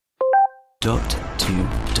Dot to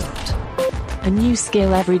dot. A new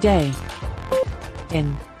skill every day.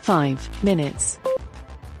 In 5 minutes.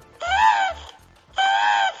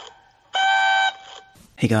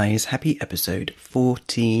 Hey guys, happy episode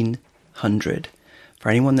 1400. For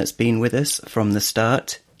anyone that's been with us from the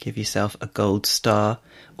start, give yourself a gold star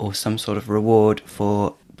or some sort of reward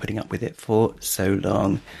for putting up with it for so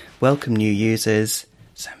long. Welcome new users.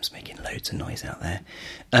 Sam's making loads of noise out there.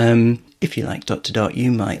 If you like Dot to Dot,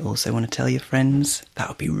 you might also want to tell your friends. That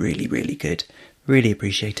would be really, really good. Really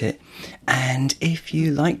appreciate it. And if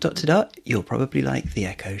you like Dot to Dot, you'll probably like The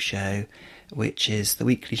Echo Show, which is the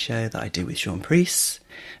weekly show that I do with Sean Priest.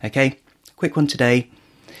 Okay, quick one today.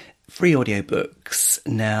 Free audiobooks.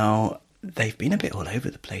 Now, they've been a bit all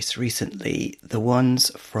over the place recently. The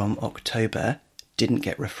ones from October didn't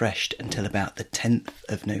get refreshed until about the 10th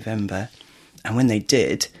of November. And when they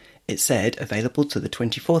did, it said available to the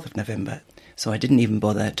 24th of November. So I didn't even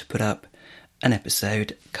bother to put up an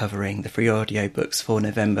episode covering the free audiobooks for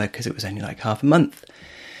November because it was only like half a month.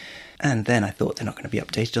 And then I thought they're not going to be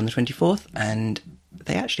updated on the 24th. And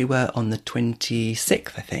they actually were on the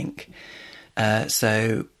 26th, I think.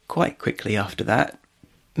 So quite quickly after that,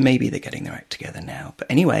 maybe they're getting their act together now.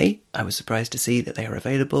 But anyway, I was surprised to see that they are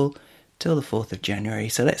available till the 4th of January.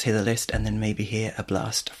 So let's hear the list and then maybe hear a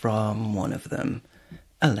blast from one of them.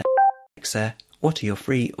 Alexa, what are your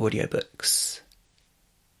free audiobooks?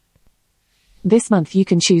 This month you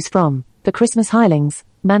can choose from The Christmas Hirelings,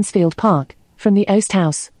 Mansfield Park, From the Oast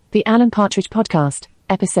House, The Alan Partridge Podcast,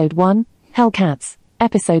 Episode 1, Hellcats,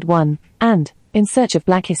 Episode 1, and In Search of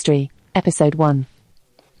Black History, Episode 1.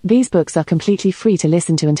 These books are completely free to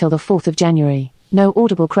listen to until the 4th of January. No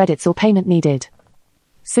Audible credits or payment needed.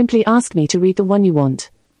 Simply ask me to read the one you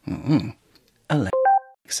want.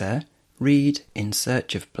 Alexa, read In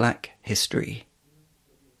Search of Black History.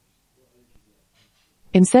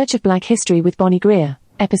 In Search of Black History with Bonnie Greer,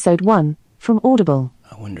 Episode 1, from Audible.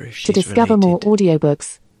 I wonder if she's To discover related more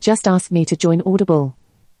audiobooks, just ask me to join Audible.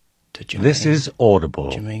 to Jermaine. This is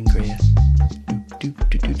Audible. Jermaine Greer.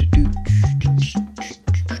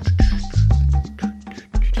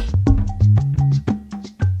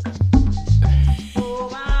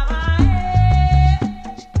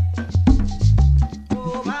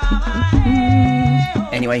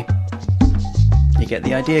 Anyway, you get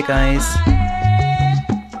the idea, guys.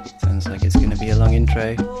 Sounds like it's going to be a long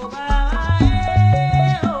intro.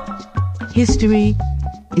 History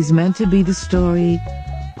is meant to be the story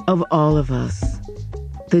of all of us.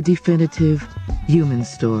 The definitive human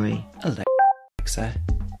story. Alexa,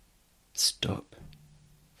 stop.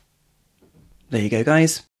 There you go,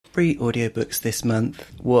 guys. Free audiobooks this month.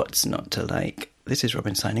 What's not to like? This is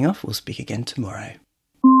Robin signing off. We'll speak again tomorrow.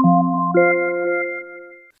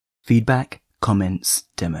 Feedback, comments,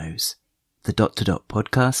 demos. The Dot to Dot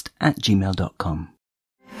podcast @gmail.com.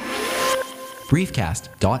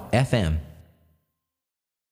 briefcast.fm